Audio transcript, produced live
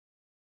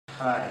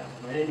Hi,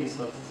 my name is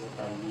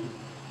Akanbi.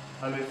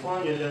 I'm a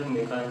 400 level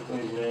mechanical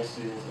engineering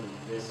student at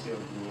the University of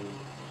Benin.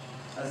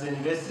 As a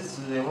university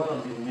student, one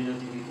of the major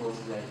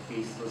difficulties I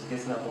faced was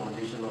getting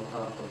accommodation on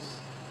campus.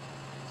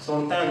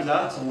 Sometimes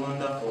I had to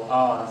wander for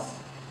hours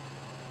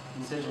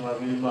in search of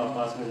available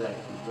apartments I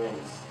could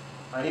rent.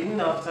 And even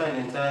after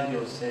an entire day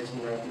of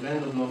searching, I could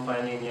end up not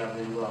finding any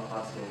available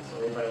apartments,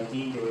 or if I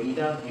did, they were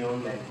either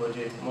beyond my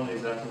budget, not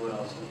exactly what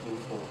I was looking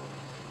for.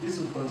 This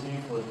would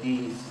continue for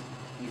days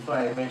before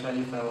I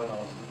eventually find what I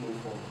was looking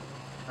for.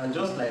 And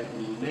just like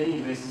me, many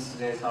university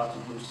students have to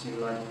go through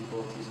similar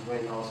difficulties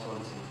when house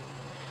hunting.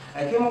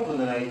 I came up with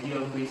an idea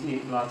of creating a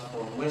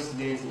platform where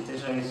students in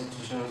tertiary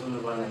institutions all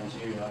over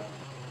Nigeria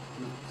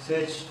would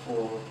search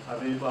for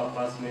available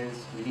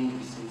apartments within the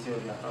vicinity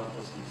of their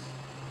campuses.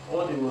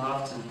 All they will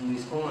have to do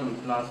is come on the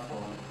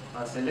platform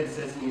and select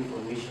certain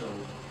information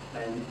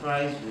like the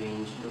price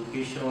range,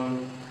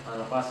 location,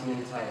 and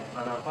apartment type.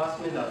 An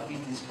apartment that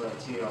fits this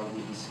criteria will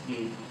be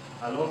displayed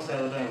alongside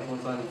other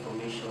important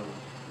information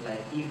like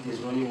if there's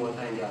running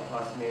water in the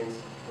apartment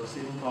or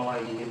stable power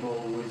in the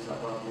neighborhood where this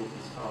apartment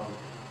is found.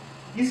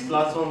 This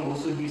platform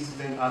also gives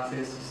students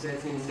access to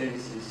certain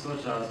services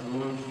such as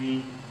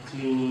laundry,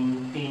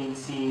 cleaning,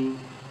 painting,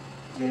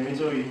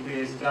 generator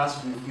repairs,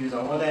 gas refills,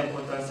 and other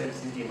important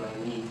services they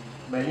might need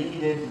by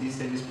linking them to these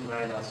service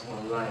providers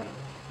online.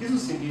 This will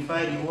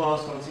simplify the whole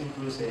house hunting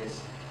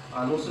process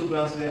and also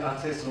grant them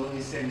access to all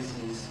these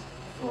services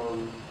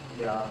from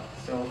their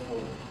cell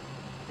phone.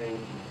 Thank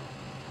you.